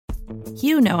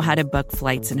You know how to book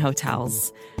flights and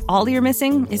hotels. All you're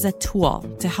missing is a tool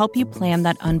to help you plan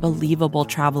that unbelievable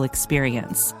travel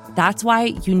experience. That's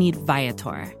why you need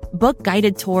Viator. Book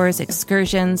guided tours,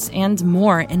 excursions, and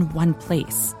more in one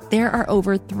place. There are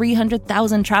over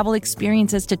 300,000 travel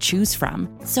experiences to choose from,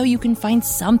 so you can find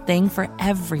something for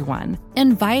everyone.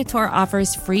 And Viator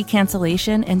offers free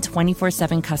cancellation and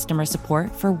 24/7 customer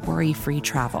support for worry-free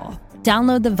travel.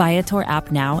 Download the Viator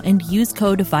app now and use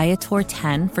code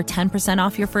Viator10 for 10%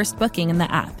 off your first booking in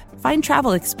the app. Find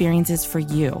travel experiences for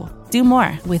you. Do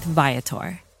more with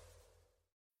Viator.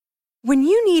 When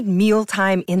you need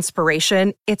mealtime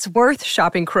inspiration, it's worth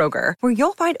shopping Kroger, where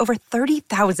you'll find over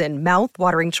 30,000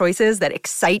 mouth-watering choices that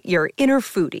excite your inner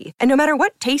foodie. And no matter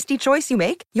what tasty choice you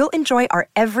make, you'll enjoy our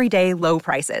everyday low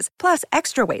prices, plus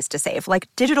extra ways to save, like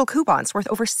digital coupons worth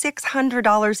over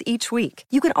 $600 each week.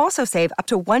 You can also save up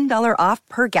to $1 off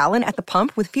per gallon at the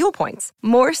pump with fuel points.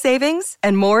 More savings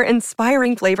and more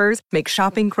inspiring flavors make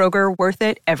shopping Kroger worth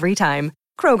it every time.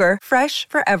 Kroger, fresh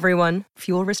for everyone.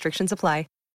 Fuel restrictions apply.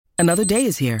 Another day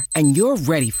is here, and you're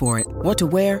ready for it. What to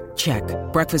wear? Check.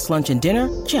 Breakfast, lunch, and dinner?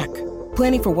 Check.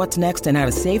 Planning for what's next and how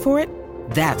to save for it?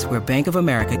 That's where Bank of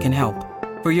America can help.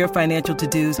 For your financial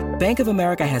to-dos, Bank of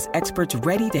America has experts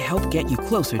ready to help get you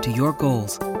closer to your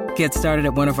goals. Get started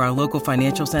at one of our local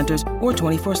financial centers or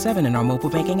 24/7 in our mobile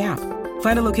banking app.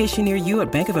 Find a location near you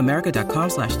at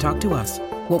bankofamerica.com/talktous.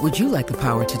 What would you like the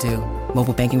power to do?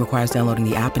 Mobile banking requires downloading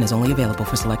the app and is only available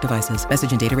for select devices.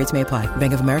 Message and data rates may apply.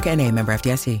 Bank of America N.A., member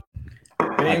FDIC.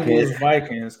 Bengals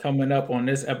Vikings coming up on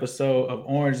this episode of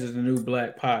Orange is the New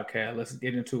Black podcast. Let's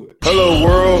get into it. Hello,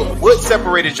 world. What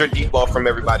separated your deep ball from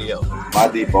everybody else? My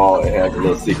deep ball, it has a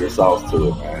little secret sauce to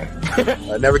it,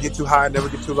 man. Never get too high, never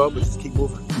get too low, but just keep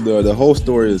moving. The whole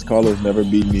story is Carlos never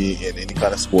beat me in any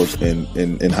kind of sports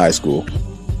in high school.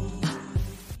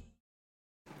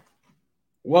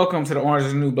 Welcome to the Orange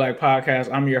is the New Black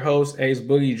podcast. I'm your host, Ace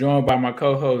Boogie, joined by my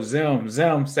co-host, Zim.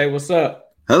 Zim, say what's up.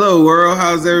 Hello, world.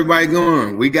 How's everybody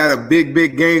going? We got a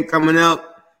big game coming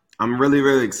up. I'm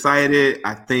really excited.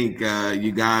 I think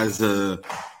you guys,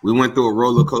 we went through a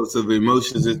roller coaster of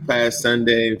emotions this past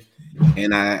Sunday,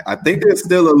 and I think there's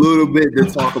still a little bit to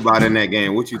talk about in that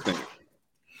game. What you think?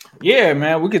 Yeah,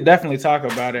 man, we could definitely talk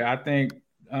about it. I think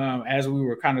as we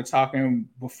were kind of talking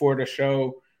before the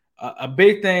show, a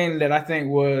big thing that I think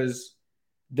was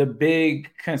the big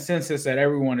consensus that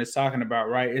everyone is talking about,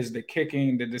 right, is the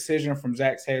kicking, the decision from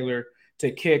Zach Taylor to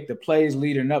kick, the plays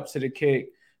leading up to the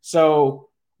kick. So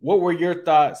what were your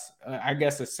thoughts, I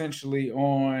guess, essentially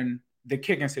on the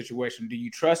kicking situation? Do you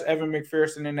trust Evan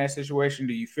McPherson in that situation?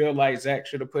 Do you feel like Zach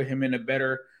should have put him in a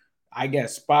better, I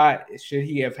guess, spot? Should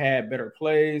he have had better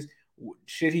plays?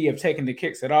 Should he have taken the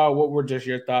kicks at all? What were just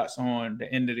your thoughts on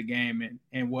the end of the game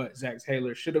and what Zach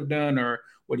Taylor should have done or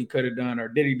what he could have done, or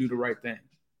did he do the right thing?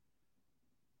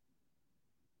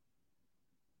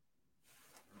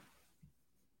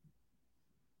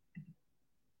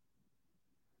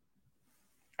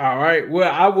 All right.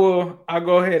 Well, I'll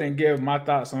go ahead and give my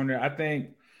thoughts on it. I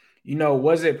think,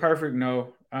 was it perfect?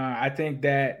 No. I think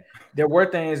that there were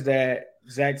things that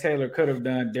Zach Taylor could have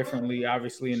done differently,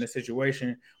 obviously, in the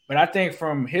situation. But I think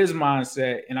from his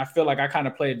mindset, and I feel like I kind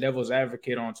of played devil's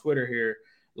advocate on Twitter here,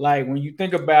 like when you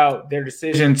think about their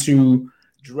decision to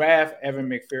draft Evan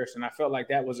McPherson, I felt like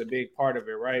that was a big part of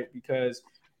it, right? Because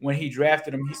when he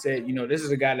drafted him, he said, this is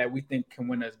a guy that we think can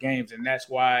win us games. And that's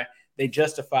why they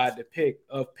justified the pick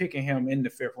of picking him in the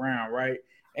 5th round, right?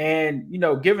 And,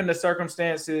 given the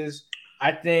circumstances,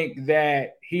 I think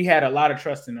that he had a lot of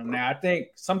trust in him. Now, I think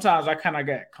sometimes I kind of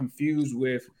got confused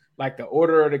with, like, the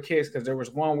order of the kicks, because there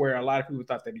was one where a lot of people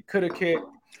thought that he could have kicked.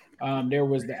 There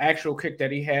was the actual kick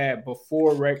that he had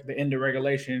before the end of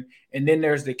regulation, and then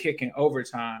there's the kick in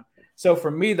overtime. So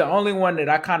for me, the only one that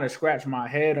I kind of scratched my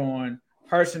head on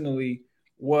personally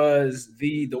was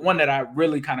the one that I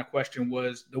really kind of questioned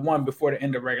was the one before the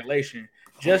end of regulation,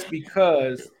 just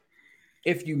because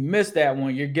if you miss that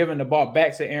one, you're giving the ball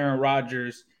back to Aaron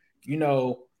Rodgers,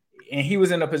 and he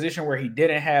was in a position where he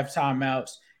didn't have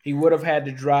timeouts. He would have had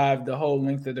to drive the whole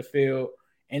length of the field,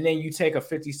 and then you take a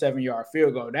 57-yard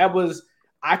field goal.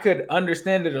 I could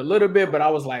understand it a little bit, but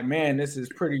I was like, man, this is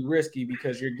pretty risky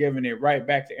because you're giving it right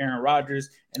back to Aaron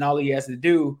Rodgers, and all he has to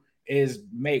do is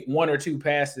make one or two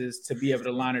passes to be able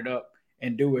to line it up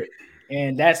and do it.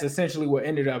 And that's essentially what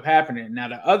ended up happening. Now,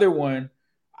 the other one,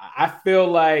 I feel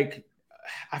like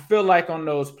on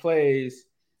those plays,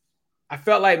 I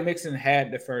felt like Mixon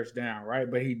had the first down, right?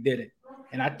 But he didn't.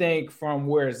 And I think from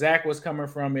where Zach was coming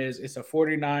from is it's a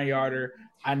 49-yarder.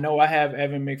 I know I have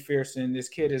Evan McPherson. This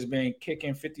kid has been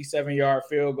kicking 57-yard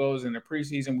field goals in the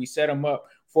preseason. We set him up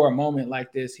for a moment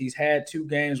like this. He's had 2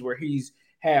 games where he's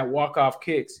had walk-off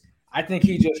kicks. I think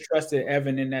he just trusted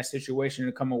Evan in that situation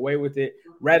to come away with it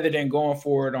rather than going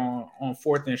for it on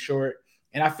 4th and short.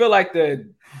 And I feel like the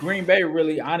Green Bay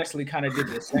really honestly kind of did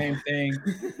the same thing,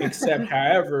 except,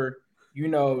 however, you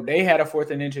know, they had a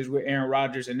 4th and inches with Aaron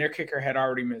Rodgers, and their kicker had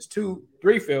already missed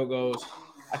 3 field goals.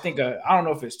 I think I don't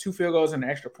know if it's 2 field goals and an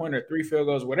extra point or 3 field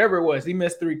goals, whatever it was. He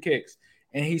missed 3 kicks,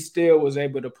 and he still was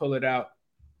able to pull it out.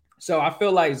 So I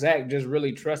feel like Zach just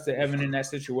really trusted Evan in that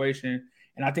situation,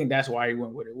 and I think that's why he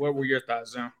went with it. What were your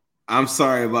thoughts, Zach? I'm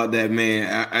sorry about that,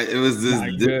 man. It was just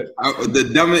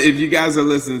the dumbest. If you guys are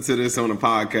listening to this on the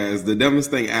podcast, the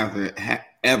dumbest thing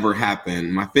ever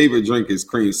happened. My favorite drink is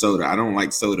cream soda. I don't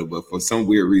like soda, but for some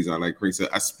weird reason, I like cream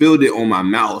soda. I spilled it on my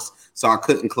mouse, so I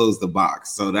couldn't close the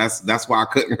box. So that's why I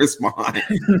couldn't respond.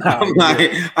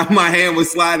 My hand was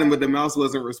sliding, but the mouse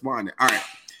wasn't responding. All right.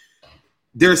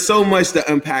 There's so much to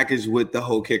unpackage with the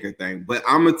whole kicker thing, but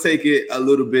I'm going to take it a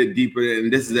little bit deeper, and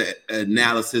this is an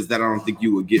analysis that I don't think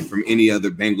you would get from any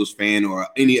other Bengals fan or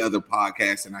any other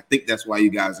podcast, and I think that's why you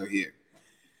guys are here.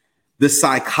 The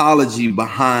psychology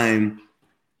behind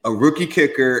a rookie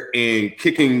kicker and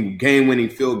kicking game-winning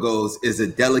field goals is a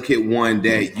delicate one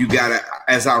that you got to –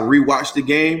 as I rewatch the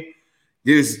game,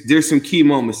 there's some key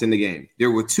moments in the game. There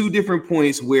were 2 different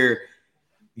points where –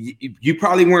 you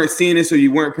probably weren't seeing this or you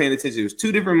weren't paying attention. There's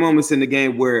 2 different moments in the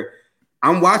game where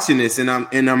I'm watching this and I'm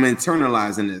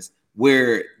internalizing this,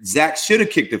 where Zach should have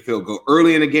kicked a field goal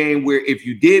early in the game, where if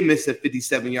you did miss a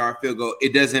 57-yard field goal,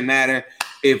 it doesn't matter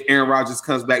if Aaron Rodgers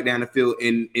comes back down the field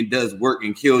and does work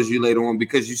and kills you later on,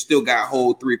 because you still got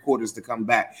whole 3 quarters to come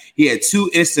back. He had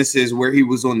 2 instances where he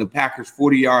was on the Packers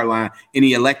 40-yard line and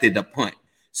he elected to punt.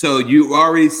 So you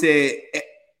already said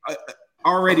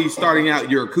already starting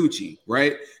out, you're a coochie,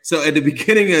 right? So at the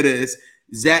beginning of this,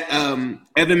 Evan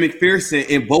McPherson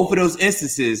in both of those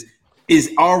instances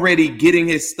is already getting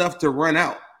his stuff to run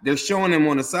out. They're showing him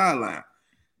on the sideline.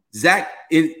 Zach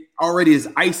already is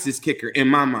iced this kicker in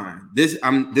my mind. This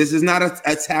is not an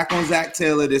attack on Zach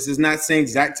Taylor. This is not saying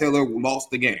Zach Taylor lost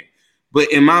the game. But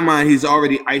in my mind, he's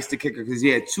already iced the kicker because he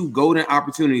had 2 golden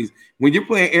opportunities. When you're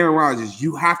playing Aaron Rodgers,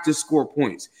 you have to score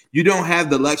points. You don't have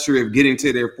the luxury of getting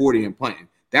to their 40 and playing.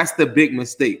 That's the big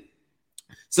mistake.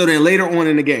 So then later on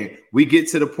in the game, we get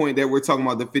to the point that we're talking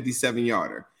about the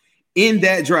 57-yarder. In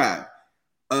that drive,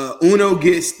 Uno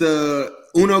gets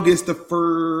the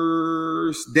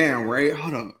first down, right?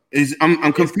 Hold on.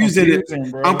 I'm confusing it.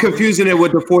 I'm confusing it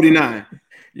with the 49.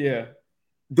 Yeah.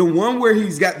 The one where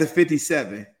he's got the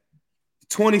 57,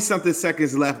 20-something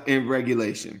seconds left in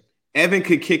regulation. Evan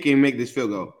could kick and make this field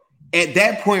goal. At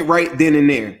that point, right then and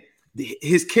there,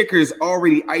 his kicker is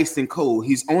already iced and cold.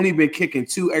 He's only been kicking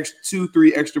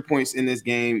 3 extra points in this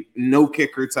game. No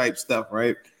kicker type stuff,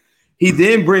 right? He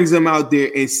then brings him out there,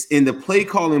 and the play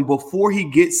calling before he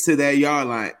gets to that yard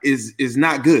line is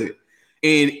not good.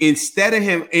 And instead of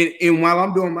him, and while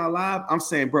I'm doing my live, I'm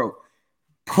saying, bro,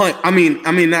 punt. I mean,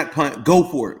 not punt. Go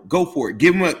for it.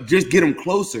 Give him just get him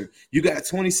closer. You got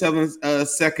 27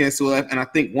 seconds left, and I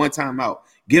think 1 timeout.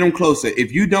 Get him closer.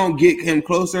 If you don't get him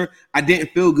closer, I didn't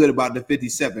feel good about the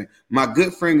 57. My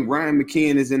good friend Ryan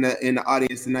McKeon is in the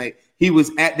audience tonight. He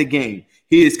was at the game.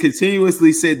 He has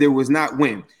continuously said there was not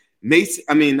win.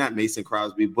 Not Mason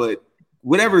Crosby, but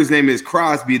whatever his name is,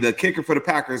 Crosby, the kicker for the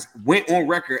Packers, went on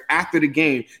record after the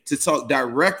game to talk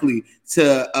directly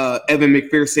to Evan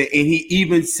McPherson, and he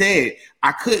even said,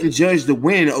 I couldn't judge the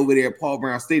win over there at Paul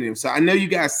Brown Stadium. So I know you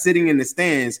guys sitting in the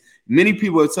stands, many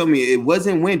people have told me it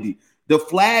wasn't windy. The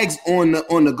flags on the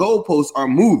goalposts are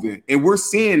moving, and we're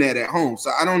seeing that at home. So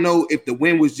I don't know if the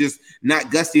wind was just not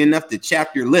gusty enough to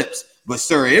chap your lips, but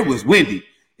sir, it was windy.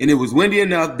 And it was windy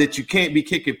enough that you can't be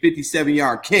kicking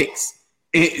 57-yard kicks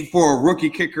for a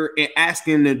rookie kicker and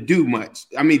asking him to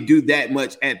do that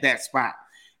much at that spot.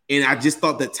 And I just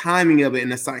thought the timing of it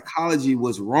and the psychology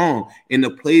was wrong. And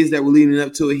the plays that were leading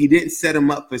up to it, he didn't set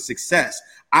him up for success.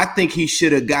 I think he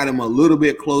should have got him a little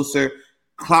bit closer,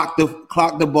 clock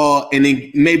the ball, and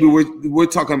then maybe we're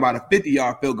talking about a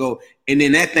 50-yard field goal, and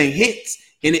then that thing hits,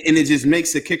 and it just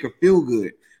makes the kicker feel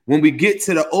good. When we get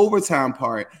to the overtime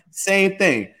part, same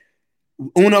thing.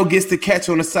 Uno gets the catch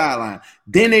on the sideline.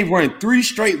 Then they run 3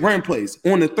 straight run plays.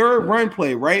 On the 3rd run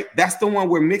play, right? That's the one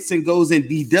where Mixon goes and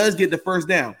he does get the first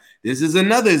down. This is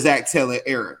another Zach Taylor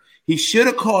error. He should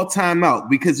have called timeout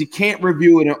because he can't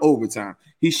review it in overtime.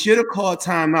 He should have called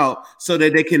timeout so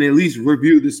that they can at least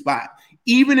review the spot.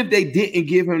 Even if they didn't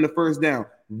give him the first down,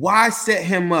 why set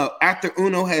him up after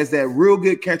Uno has that real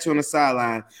good catch on the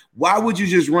sideline? Why would you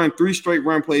just run 3 straight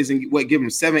run plays and give him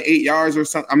 7-8 yards or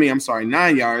something?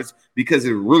 9 yards, because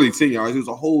it was really 10 yards. It was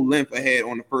a whole length ahead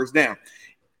on the first down.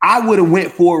 I would have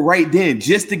went for it right then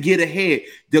just to get ahead,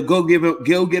 to go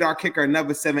get our kicker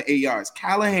another 7-8 yards.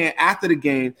 Callahan, after the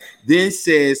game, then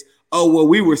says, oh, well,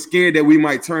 we were scared that we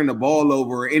might turn the ball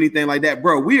over or anything like that.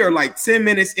 Bro, we are like 10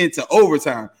 minutes into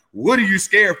overtime. What are you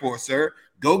scared for, sir?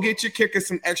 Go get your kicker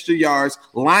some extra yards,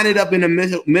 line it up in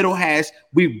the middle hash.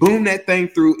 We boom that thing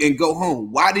through and go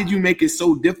home. Why did you make it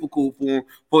so difficult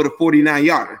for the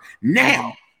 49-yarder?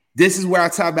 Now, this is where I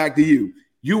tie back to you.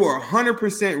 You are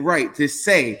 100% right to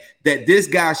say that this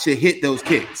guy should hit those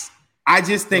kicks. I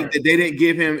just think that they didn't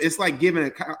give him – it's like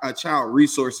giving a child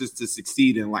resources to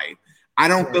succeed in life. I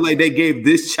don't feel like they gave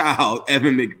this child,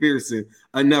 Evan McPherson,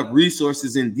 enough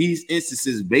resources in these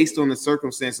instances based on the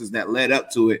circumstances that led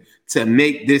up to it to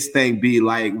make this thing be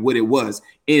like what it was.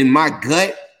 In my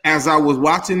gut, as I was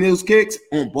watching those kicks,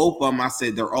 on both of them, I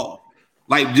said they're off.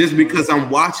 Like, just because I'm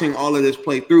watching all of this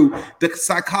play through, the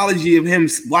psychology of him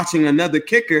watching another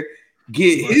kicker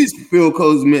get his field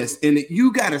goals missed, and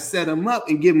you got to set him up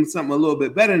and give him something a little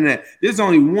bit better than that. There's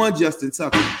only one Justin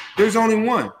Tucker. There's only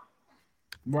one.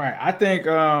 Right. I think,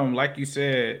 like you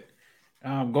said,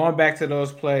 going back to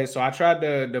those plays, so I tried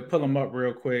to pull them up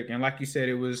real quick. And like you said,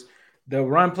 it was the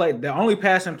run play. The only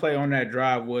passing play on that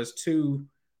drive was to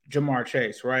Jamar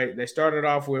Chase, right? They started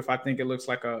off with, I think it looks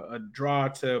like a draw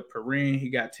to Perrine.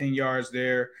 He got 10 yards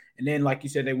there. And then, like you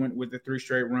said, they went with the 3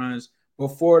 straight runs.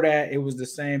 Before that, it was the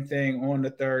same thing on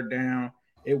the third down.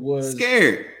 It was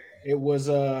scared. It was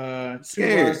 2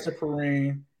 runs to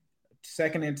Perrine.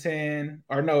 2nd and 10,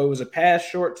 or no, it was a pass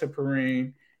short to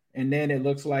Perrine, and then it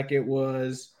looks like it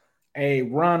was a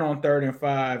run on 3rd and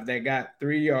 5 that got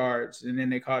 3 yards, and then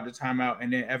they called the timeout,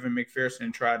 and then Evan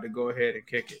McPherson tried to go ahead and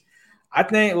kick it. I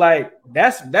think like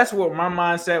that's what my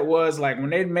mindset was like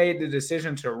when they made the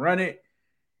decision to run it.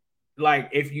 Like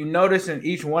if you notice in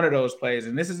each one of those plays,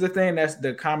 and this is the thing that's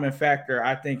the common factor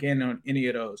I think in on any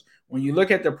of those. When you look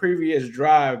at the previous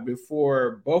drive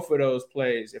before both of those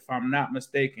plays, if I'm not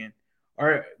mistaken.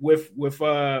 Or with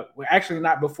actually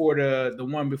not before the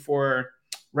one before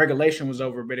regulation was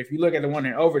over, but if you look at the one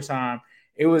in overtime,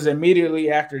 it was immediately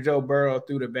after Joe Burrow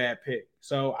threw the bad pick.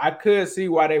 So I could see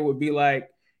why they would be like,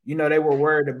 you know, they were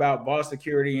worried about ball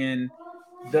security, and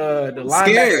the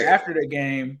linebacker after the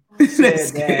game said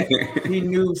that he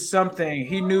knew something.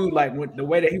 He knew like the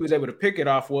way that he was able to pick it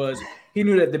off was he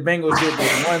knew that the Bengals did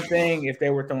this one thing if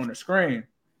they were throwing a screen.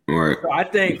 Right. So I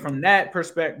think from that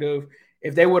perspective,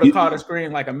 if they would have called a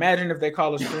screen, like imagine if they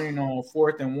call a screen on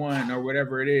 4th and 1 or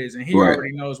whatever it is, and he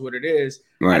already knows what it is.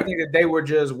 I think that they were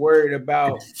just worried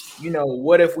about, you know,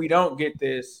 what if we don't get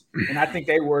this? And I think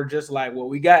they were just like, well,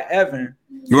 we got Evan.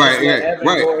 Right.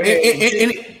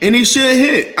 And he should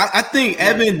hit. I think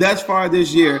Evan thus far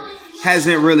this year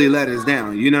hasn't really let us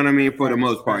down. You know what I mean? For the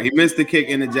most part. He missed the kick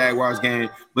in the Jaguars game,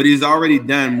 but he's already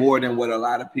done more than what a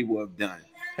lot of people have done.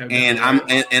 And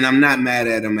I'm not mad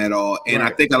at him at all. And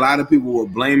I think a lot of people were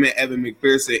blaming Evan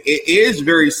McPherson. It is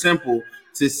very simple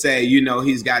to say, you know,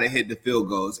 he's got to hit the field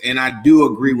goals. And I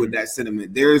do agree with that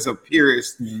sentiment. There is a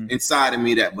purist inside of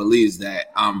me that believes that.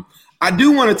 I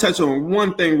do want to touch on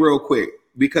one thing real quick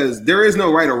because there is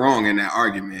no right or wrong in that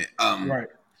argument.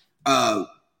 I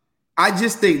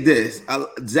just think this.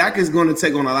 Zach is going to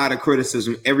take on a lot of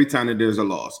criticism every time that there's a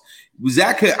loss.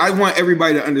 I want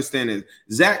everybody to understand this.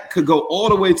 Zach could go all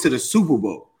the way to the Super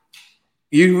Bowl.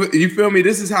 You feel me?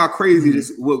 This is how crazy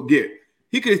this will get.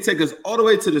 He could take us all the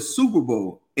way to the Super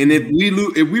Bowl, and if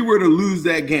we were to lose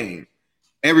that game,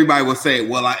 everybody will say,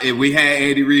 "Well, if we had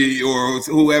Andy Reid or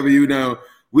whoever, you know,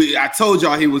 I told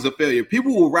y'all he was a failure."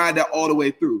 People will ride that all the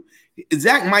way through.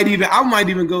 I might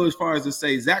even go as far as to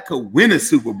say Zach could win a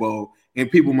Super Bowl, and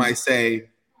people might say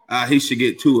he should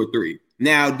get 2 or 3.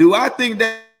 Now, do I think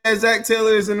that Zach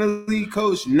Taylor is an elite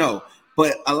coach? No.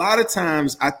 But a lot of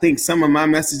times I think some of my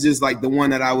messages, like the one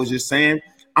that I was just saying,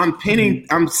 I'm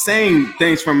saying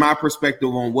things from my perspective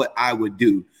on what I would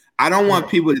do. I don't want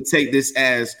people to take this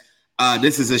as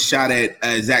this is a shot at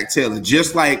Zach Taylor.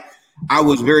 Just like I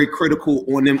was very critical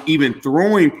on them even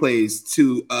throwing plays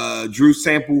to Drew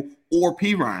Sample or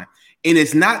Perrine. And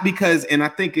it's not because, and I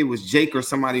think it was Jake or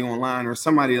somebody online or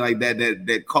somebody like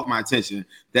that caught my attention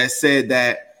that said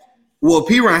that, well,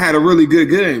 Perrine had a really good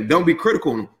game. Don't be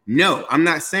critical of him. No, I'm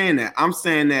not saying that. I'm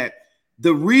saying that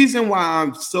the reason why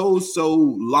I'm so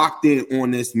locked in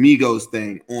on this Migos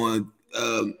thing on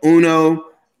Uno,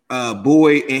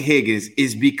 Boyd, and Higgins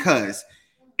is because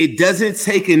it doesn't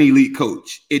take an elite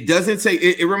coach. It doesn't take.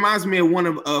 It reminds me of one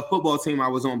of a football team I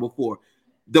was on before.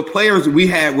 The players we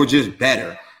had were just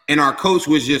better, and our coach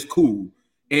was just cool,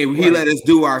 and he let us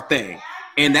do our thing.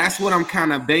 And that's what I'm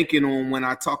kind of banking on when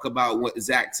I talk about what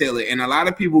Zach Taylor. And a lot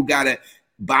of people got to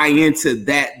buy into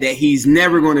that he's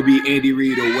never going to be Andy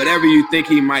Reid or whatever you think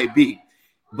he might be.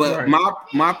 But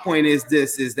my point is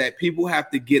this, is that people have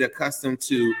to get accustomed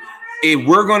to, if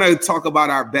we're going to talk about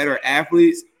our better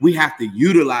athletes, we have to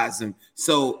utilize them.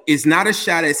 So it's not a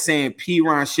shot at saying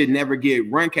Perine should never get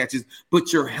run catches,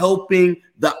 but you're helping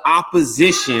the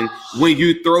opposition when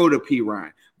you throw to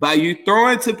Perine. By you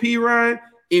throwing to Perine,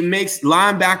 it makes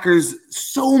linebackers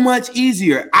so much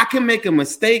easier. I can make a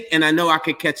mistake, and I know I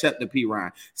can catch up to Perine.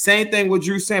 Same thing with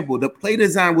Drew Sample. The play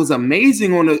design was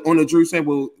amazing on the Drew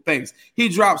Sample things. He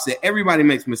drops it. Everybody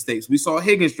makes mistakes. We saw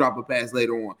Higgins drop a pass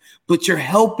later on. But you're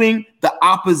helping the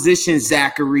opposition,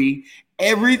 Zachary,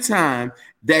 every time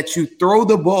that you throw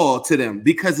the ball to them,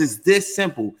 because it's this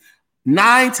simple.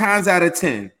 9 times out of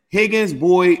 10, Higgins,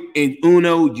 Boyd, and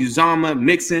Uno, Uzomah,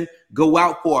 Mixon go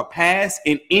out for a pass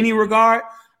in any regard.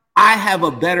 I have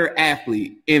a better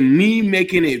athlete, and me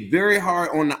making it very hard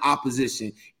on the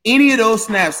opposition. Any of those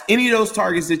snaps, any of those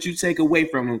targets that you take away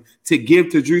from them to give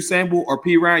to Drew Sample or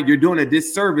Perine, you're doing a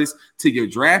disservice to your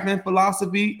drafting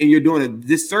philosophy, and you're doing a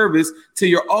disservice to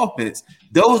your offense.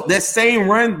 That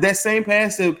same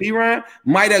pass to Perine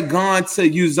might have gone to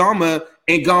Uzomah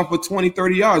and gone for 20,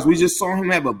 30 yards. We just saw him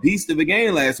have a beast of a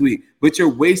game last week, but you're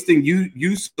wasting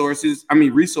resources,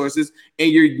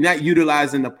 and you're not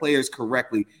utilizing the players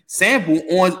correctly. Sample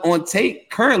on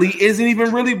tape currently isn't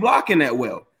even really blocking that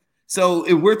well. So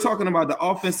if we're talking about the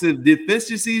offensive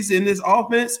deficiencies in this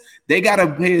offense, they got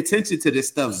to pay attention to this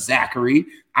stuff, Zachary.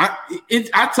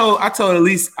 I told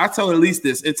Elise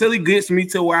this, until he gets me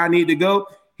to where I need to go,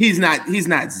 he's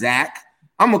not Zach.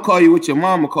 I'm gonna call you what your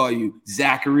mama call you,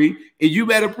 Zachary, and you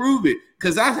better prove it.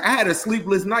 Because I had a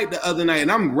sleepless night the other night,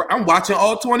 and I'm watching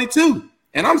all 22,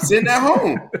 and I'm sitting at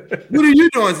home. What are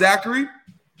you doing, Zachary?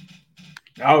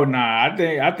 Oh nah, I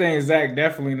think Zach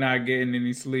definitely not getting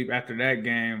any sleep after that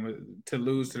game to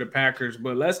lose to the Packers.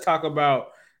 But let's talk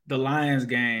about the Lions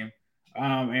game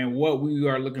and what we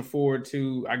are looking forward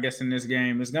to. I guess in this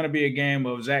game, it's gonna be a game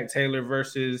of Zach Taylor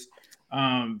versus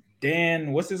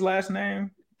Dan. What's his last name?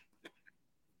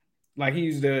 Like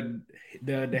he's the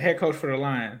head coach for the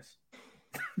Lions.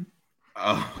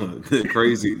 That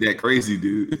crazy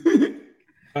dude.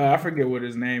 I forget what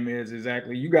his name is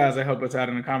exactly. You guys will help us out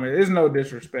in the comments. There's no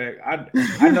disrespect.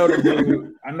 I know the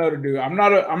dude. I know the dude. I'm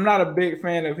not a big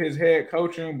fan of his head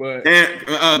coaching, but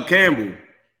Campbell.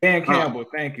 Dan Campbell.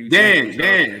 Thank you.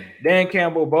 Dan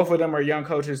Campbell. Both of them are young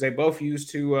coaches. They both used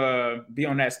to be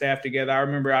on that staff together.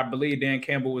 I believe Dan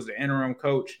Campbell was the interim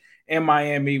coach in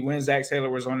Miami when Zach Taylor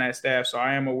was on that staff, so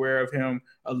I am aware of him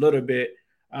a little bit.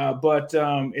 But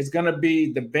it's going to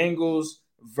be the Bengals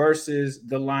versus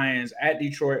the Lions at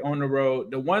Detroit on the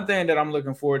road. The one thing that I'm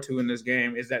looking forward to in this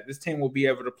game is that this team will be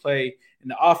able to play,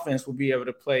 and the offense will be able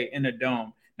to play in a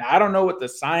dome. Now, I don't know what the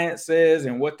science says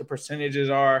and what the percentages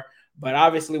are, but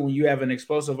obviously when you have an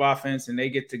explosive offense and they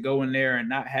get to go in there and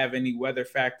not have any weather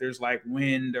factors like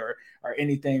wind or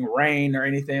anything, rain or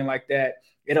anything like that,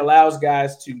 it allows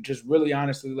guys to just really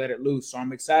honestly let it loose. So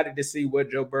I'm excited to see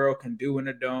what Joe Burrow can do in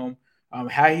a dome,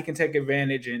 how he can take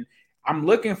advantage. And I'm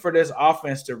looking for this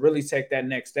offense to really take that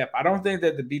next step. I don't think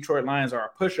that the Detroit Lions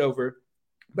are a pushover,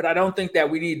 but I don't think that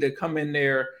we need to come in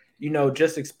there,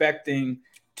 just expecting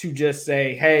to just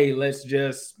say, hey, let's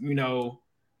just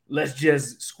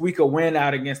squeak a win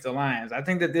out against the Lions. I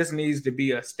think that this needs to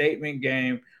be a statement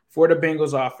game for the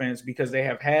Bengals offense because they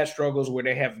have had struggles where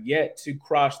they have yet to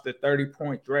cross the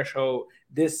 30-point threshold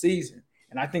this season.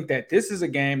 And I think that this is a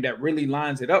game that really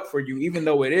lines it up for you. Even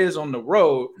though it is on the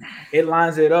road, it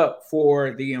lines it up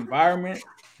for the environment,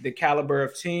 the caliber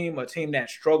of team, a team that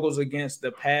struggles against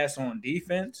the pass on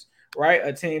defense, right?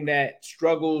 A team that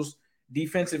struggles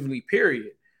defensively,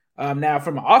 period. Now,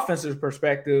 from an offensive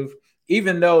perspective,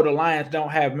 even though the Lions don't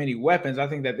have many weapons, I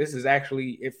think that this is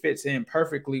actually, it fits in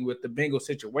perfectly with the Bengals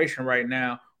situation right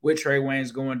now with Trey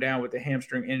Waynes going down with a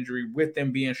hamstring injury, with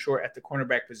them being short at the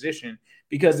cornerback position,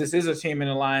 because this is a team in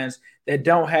the Lions that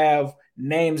don't have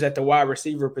names at the wide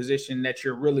receiver position that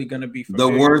you're really going to be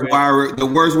familiar with. The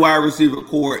worst wide receiver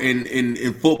core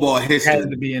in football history. It has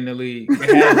to be in the league.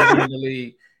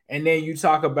 And then you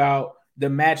talk about the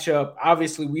matchup.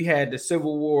 Obviously, we had the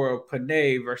civil war of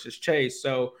Panay versus Chase.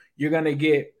 So you're going to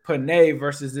get Panay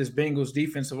versus this Bengals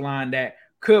defensive line that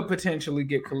could potentially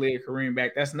get Khalid Kareem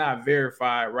back. That's not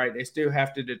verified, right? They still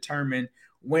have to determine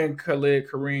when Khalid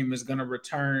Kareem is going to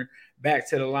return back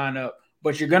to the lineup.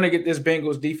 But you're going to get this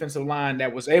Bengals defensive line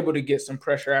that was able to get some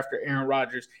pressure after Aaron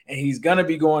Rodgers, and he's going to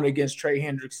be going against Trey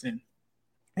Hendrickson.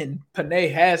 And Panay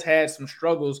has had some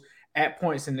struggles at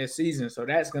points in this season, so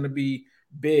that's going to be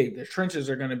big. The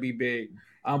trenches are going to be big.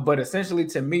 But essentially,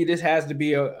 to me, this has to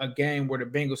be a game where the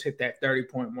Bengals hit that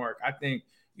 30-point mark. I think,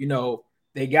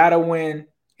 they got to win,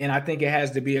 and I think it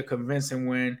has to be a convincing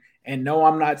win. And no,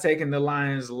 I'm not taking the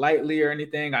Lions lightly or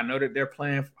anything. I know that they're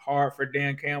playing hard for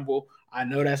Dan Campbell. I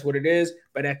know that's what it is.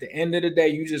 But at the end of the day,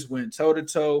 you just went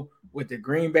toe-to-toe with the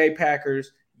Green Bay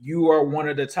Packers. You are one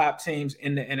of the top teams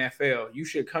in the NFL. You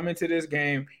should come into this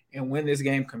game and win this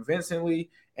game convincingly.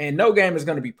 And no game is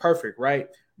going to be perfect, right?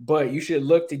 But you should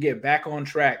look to get back on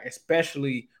track,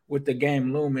 especially with the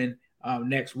game looming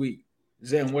next week.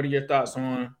 Zen, what are your thoughts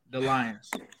on the Lions?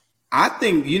 I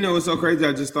think, it's so crazy.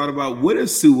 I just thought about, what if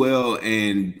Sewell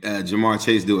and Jamar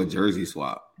Chase do a jersey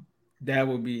swap? That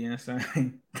would be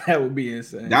insane.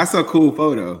 That's a cool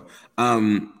photo.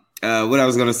 What I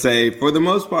was going to say, for the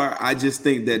most part, I just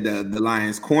think that the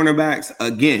Lions cornerbacks,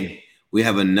 again, we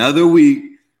have another week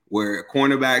where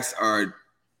cornerbacks are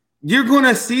 – you're going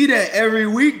to see that every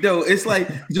week, though. It's like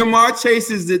Jamar Chase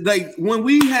is – when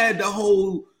we had the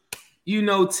whole –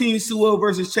 Team Sewell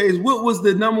versus Chase, what was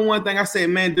the number one thing I said?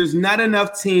 Man, there's not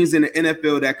enough teams in the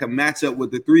NFL that can match up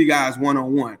with the three guys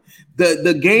one-on-one.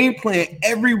 The game plan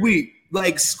every week,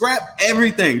 scrap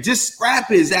everything. Just scrap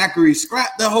it, Zachary.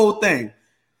 Scrap the whole thing.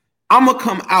 I'm going to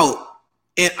come out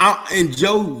and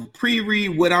Joe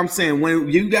pre-read what I'm saying. When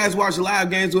you guys watch live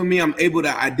games with me, I'm able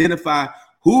to identify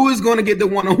who is going to get the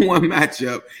one-on-one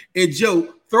matchup. And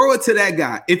Joe, throw it to that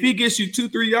guy. If he gets you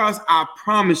 2-3 yards, I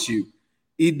promise you,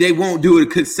 they won't do it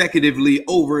consecutively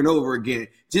over and over again.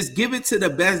 Just give it to the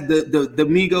best, the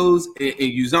Migos and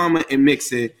Uzomah and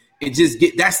Mixon, and just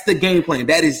that's the game plan.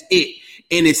 That is it.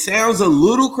 And it sounds a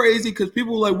little crazy because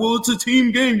people are like, well, it's a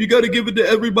team game. You got to give it to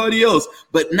everybody else.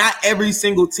 But not every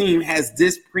single team has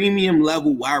this premium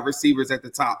level wide receivers at the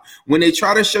top. When they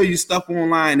try to show you stuff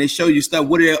online, they show you stuff.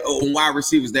 What are on wide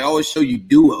receivers? They always show you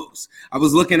duos. I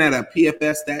was looking at a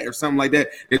PFF stat or something like that.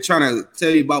 They're trying to tell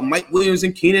you about Mike Williams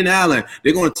and Keenan Allen.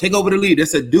 They're going to take over the lead.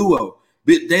 That's a duo.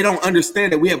 But they don't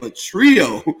understand that we have a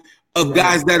trio of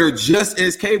guys that are just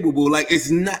as capable.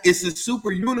 It's a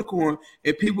super unicorn,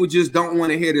 and people just don't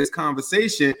want to hear this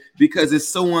conversation because it's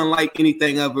so unlike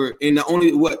anything ever. And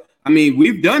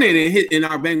we've done it in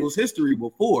our Bengals history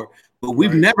before, but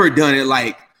we've never done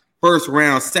it first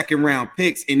round, second round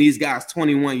picks, and these guys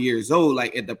 21 years old,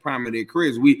 at the prime of their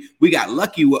careers. We got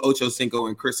lucky with Ocho Cinco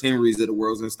and Chris Henry's of the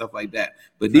world and stuff like that.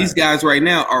 But these guys right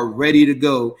now are ready to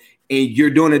go. And you're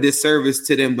doing a disservice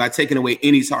to them by taking away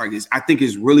any targets. I think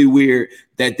it's really weird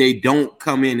that they don't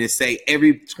come in and say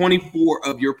every 24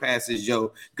 of your passes,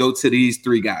 Joe, go to these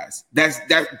three guys.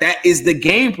 That is the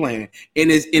game plan.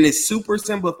 And it's super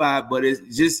simplified, but it's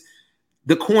just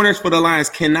the corners for the Lions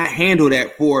cannot handle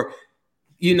that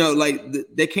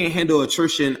they can't handle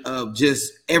attrition of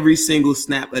just every single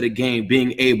snap of the game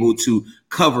being able to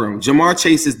cover him. Jamar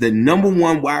Chase is the number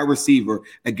one wide receiver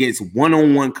against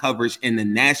one-on-one coverage in the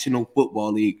National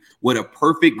Football League with a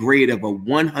perfect grade of a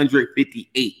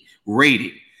 158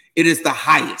 rating. It is the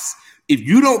highest. If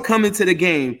you don't come into the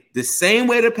game the same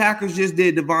way the Packers just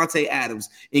did Devontae Adams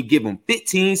and give him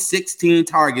 15, 16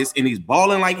 targets, and he's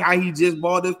balling like how he just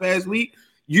balled this past week,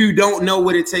 you don't know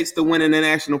what it takes to win in the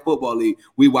National Football League.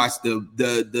 We watched the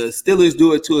Steelers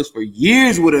do it to us for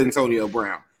years with Antonio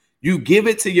Brown. You give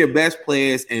it to your best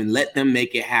players and let them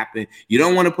make it happen. You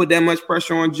don't want to put that much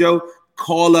pressure on Joe.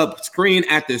 Call up screen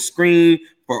after screen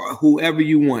for whoever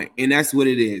you want, and that's what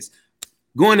it is.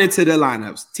 Going into the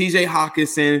lineups, TJ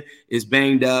Hawkinson is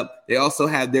banged up. They also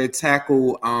have their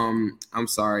tackle,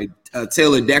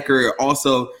 Taylor Decker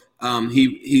also.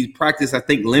 He practiced, I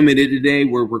think, limited today.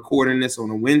 We're recording this on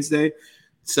a Wednesday,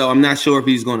 so I'm not sure if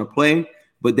he's going to play.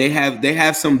 But they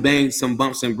have some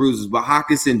bumps and bruises. But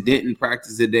Hawkinson didn't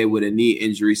practice today with a knee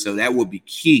injury, so that would be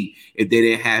key if they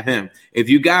didn't have him. If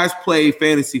you guys play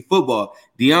fantasy football,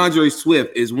 DeAndre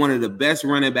Swift is one of the best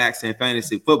running backs in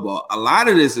fantasy football. A lot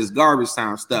of this is garbage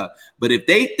time stuff. But if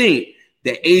they think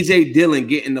that A.J. Dillon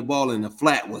getting the ball in the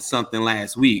flat was something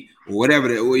last week or whatever,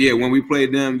 when we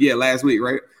played them, last week,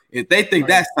 right? If they think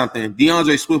that's something,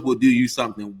 DeAndre Swift will do you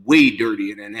something way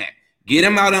dirtier than that. Get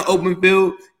him out in open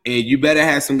field, and you better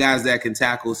have some guys that can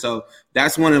tackle. So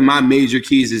that's one of my major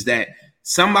keys is that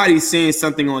somebody's seeing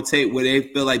something on tape where they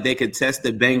feel like they could test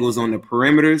the Bengals on the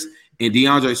perimeters, and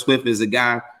DeAndre Swift is a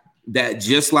guy that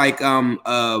just like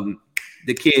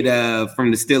the kid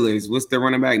from the Steelers. What's the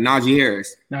running back? Najee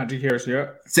Harris. Najee Harris, yeah.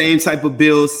 Same type of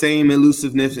build, same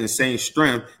elusiveness, and same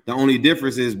strength. The only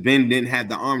difference is Ben didn't have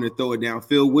the arm to throw it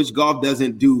downfield, which Goff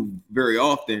doesn't do very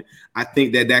often. I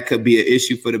think that could be an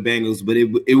issue for the Bengals, but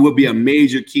it would be a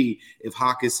major key if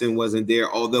Hawkinson wasn't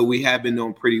there, although we have been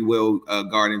doing pretty well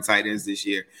guarding tight ends this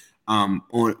year.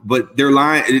 But their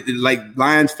line, like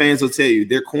Lions fans will tell you,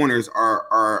 their corners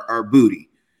are booty,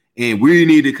 and we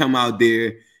need to come out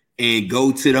there and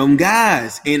go to them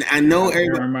guys. And I know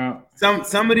everybody,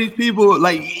 some of these people,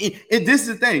 like, this is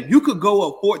the thing. You could go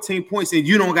up 14 points and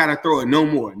you don't got to throw it no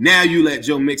more. Now you let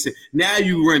Joe Mixon. Now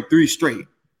you run 3 straight.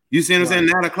 You see what I'm saying?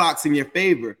 Now the clock's in your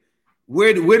favor.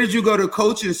 Where did you go to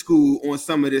coaching school on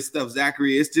some of this stuff,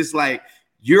 Zachary? It's just like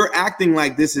you're acting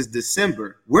like this is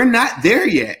December. We're not there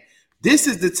yet. This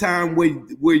is the time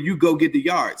where you go get the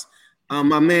yards.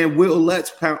 My man Will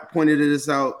Lutz pointed this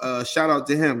out. Shout out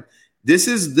to him. This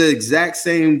is the exact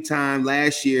same time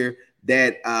last year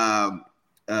that called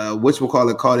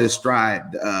his stride.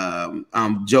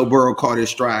 Joe Burrow caught his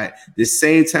stride. The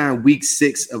same time, week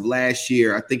 6 of last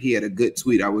year. I think he had a good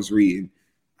tweet I was reading.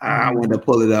 I wanted to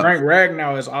pull it up. Frank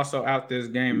Ragnow is also out this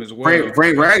game as well.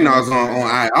 Frank Ragnow is on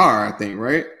IR, I think,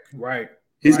 right? Right.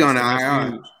 He's going to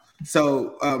IR.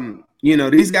 So,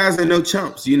 these guys are no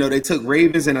chumps. They took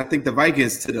Ravens and I think the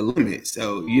Vikings to the limit.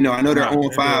 So, I know they're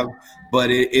 0-5, but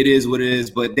it is what it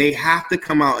is. But they have to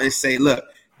come out and say, look,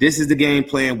 this is the game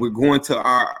plan. We're going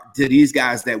to these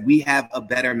guys that we have a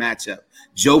better matchup.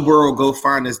 Joe Burrow, go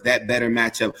find us that better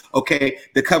matchup. Okay,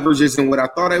 the coverage isn't what I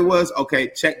thought it was. Okay,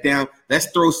 check down. Let's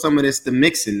throw some of this to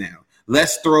Mixon now.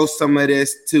 Let's throw some of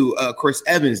this to Chris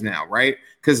Evans now, right?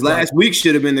 Because last week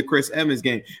should have been the Chris Evans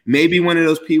game. Maybe one of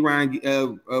those P.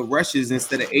 Ryan rushes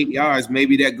instead of 8 yards,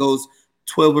 maybe that goes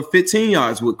 12 or 15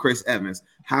 yards with Chris Evans.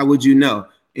 How would you know?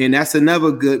 And that's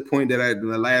another good point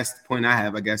the last point I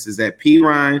have, I guess, is that P.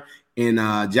 Ryan and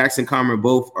Jackson Carman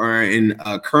both are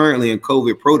currently in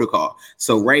COVID protocol.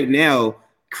 So right now,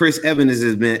 Chris Evans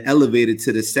has been elevated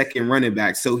to the second running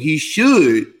back. So he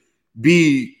should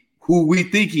be who we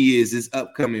think he is this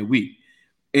upcoming week.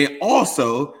 And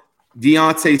also,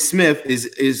 Deontay Smith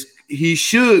he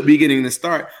should be getting the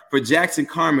start for Jackson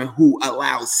Carman, who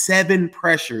allowed 7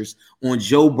 pressures on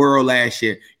Joe Burrow last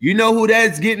year. You know who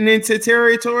that's getting into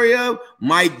territory of?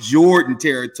 Mike Jordan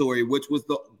territory, which was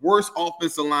the worst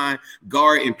offensive line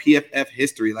guard in PFF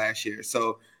history last year.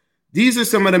 So these are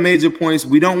some of the major points.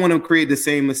 We don't want to create the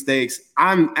same mistakes.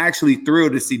 I'm actually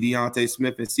thrilled to see Deontay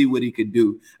Smith and see what he could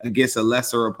do against a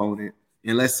lesser opponent.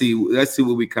 And let's see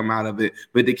what we come out of it.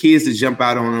 But the key is to jump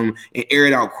out on them and air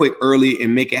it out quick early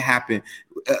and make it happen.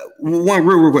 One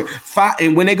real quick.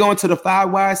 And when they go into the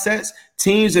 5 wide sets,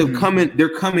 teams are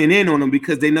they're coming in on them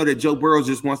because they know that Joe Burrow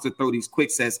just wants to throw these quick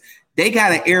sets. They got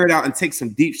to air it out and take some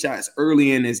deep shots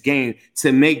early in this game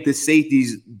to make the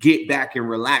safeties get back and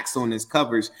relax on this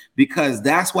coverage, because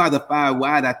that's why the 5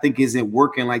 wide, I think, isn't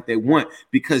working like they want,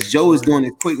 because Joe is doing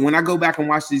it quick. When I go back and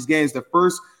watch these games, the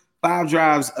first 5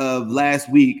 drives of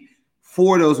last week,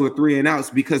 4 of those were 3 and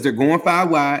outs because they're going 5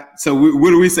 wide. So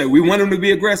what do we say? We want them to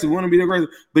be aggressive.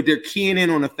 But they're keying in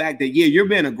on the fact that, you're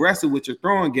being aggressive with your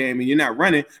throwing game and you're not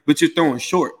running, but you're throwing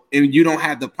short and you don't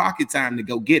have the pocket time to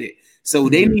go get it. So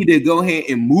they need to go ahead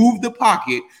and move the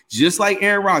pocket, just like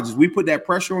Aaron Rodgers. We put that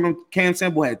pressure on him. Cam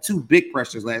Sample had 2 big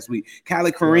pressures last week.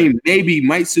 Khalid Kareem maybe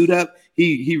might suit up.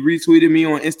 He retweeted me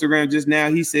on Instagram just now.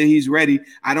 He said he's ready.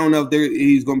 I don't know if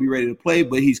he's going to be ready to play,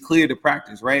 but he's cleared to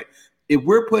practice, right? If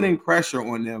we're putting pressure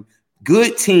on them,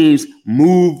 good teams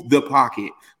move the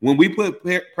pocket. When we put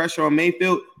pressure on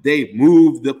Mayfield, they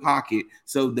move the pocket.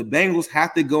 So the Bengals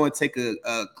have to go and take a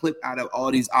clip out of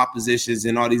all these oppositions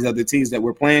and all these other teams that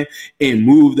we're playing and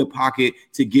move the pocket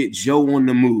to get Joe on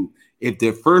the move. If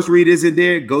the first read isn't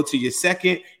there, go to your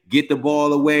second, get the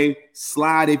ball away,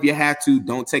 slide if you have to.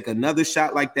 Don't take another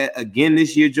shot like that again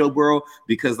this year, Joe Burrow,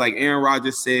 because like Aaron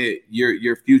Rodgers said,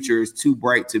 your future is too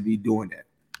bright to be doing that.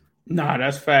 Nah,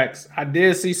 that's facts. I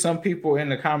did see some people in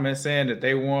the comments saying that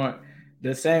they want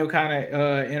the same kind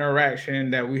of interaction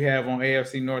that we have on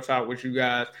AFC North Talk with you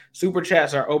guys. Super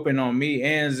chats are open on me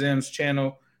and Zim's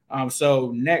channel.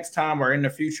 So next time or in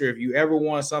the future, if you ever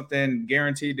want something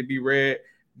guaranteed to be read,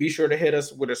 be sure to hit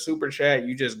us with a super chat.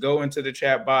 You just go into the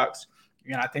chat box.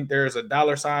 I think there's a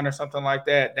 $sign or something like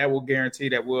that. That will guarantee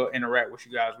that we'll interact with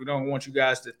you guys. We don't want you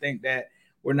guys to think that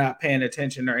we're not paying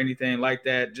attention or anything like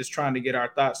that, just trying to get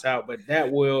our thoughts out. But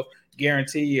that will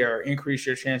guarantee or increase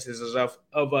your chances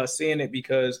of us seeing it,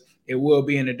 because it will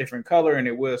be in a different color and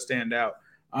it will stand out.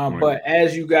 But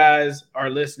as you guys are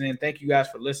listening, thank you guys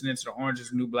for listening to the Orange is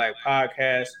the New Black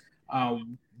podcast.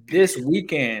 This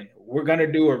weekend, we're going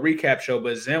to do a recap show,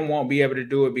 but Zim won't be able to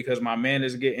do it because my man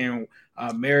is getting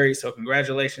married. So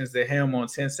congratulations to him on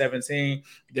 10/17.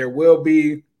 There will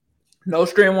be no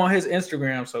stream on his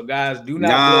Instagram. So guys, do not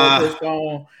blow up his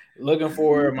phone looking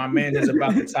for it. My man is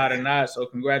about to tie the knot. So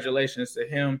congratulations to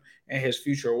him and his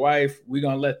future wife. We're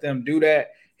going to let them do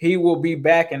that. He will be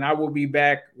back and I will be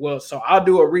back. Well, so I'll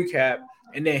do a recap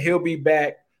and then he'll be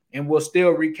back, and we'll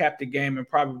still recap the game and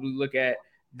probably look at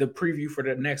the preview for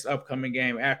the next upcoming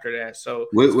game after that. So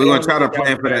we're gonna try to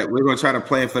plan for that. We're gonna try to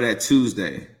plan for that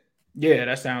Tuesday. Yeah,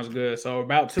 that sounds good. So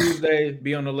about Tuesday,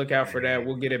 be on the lookout for that.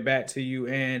 We'll get it back to you.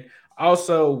 And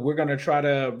also, we're going to try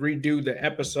to redo the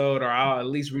episode, or I'll at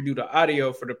least redo the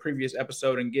audio for the previous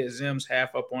episode and get Zim's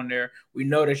half up on there. We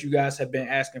know that you guys have been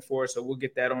asking for it, so we'll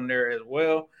get that on there as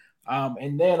well.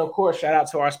 And then, of course, shout out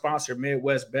to our sponsor,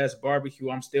 Midwest Best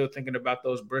Barbecue. I'm still thinking about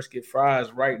those brisket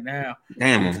fries right now.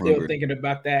 Damn, I'm still thinking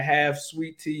about that half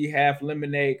sweet tea, half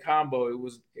lemonade combo. It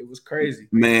was crazy.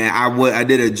 Man, I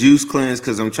did a juice cleanse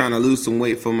because I'm trying to lose some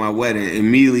weight for my wedding.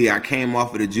 Immediately, I came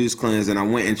off of the juice cleanse and I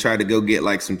went and tried to go get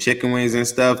like some chicken wings and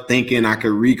stuff, thinking I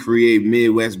could recreate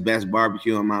Midwest Best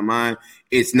Barbecue in my mind.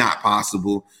 It's not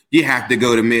possible. You have to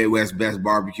go to Midwest Best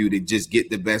Barbecue to just get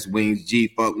the best wings,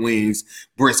 G-Funk wings,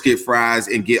 brisket fries,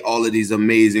 and get all of these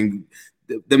amazing.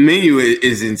 The menu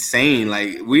is insane.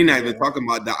 Like, we're not even talking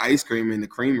about the ice cream and the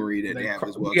creamery that they have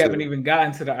as well. We haven't even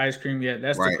gotten to the ice cream yet.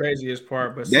 That's the craziest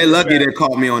part. But they're lucky they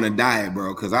caught me on a diet,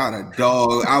 bro, because I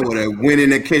would have went in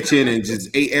the kitchen and just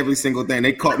ate every single thing.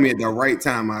 They caught me at the right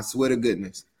time. I swear to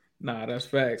goodness. Nah, that's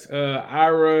facts.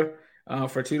 Ira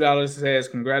for $2 says,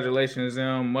 congratulations,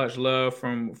 Zim. Much love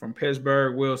from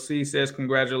Pittsburgh. Will C says,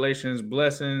 congratulations,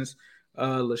 blessings.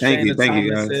 LaShayna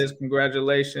Thomas says,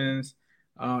 congratulations.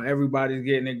 Everybody's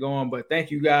getting it going. But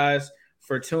thank you guys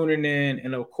for tuning in.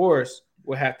 And, of course,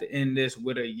 we'll have to end this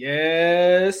with a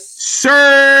yes.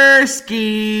 Sirski.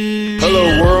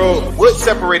 Hello, world. What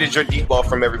separated your deep ball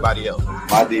from everybody else?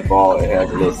 My deep ball, it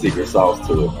has a little secret sauce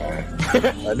to it,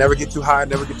 man. Never get too high,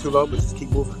 never get too low, but just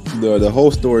keep moving. The whole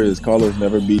story is Carlos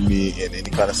never beat me in any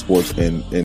kind of sports, and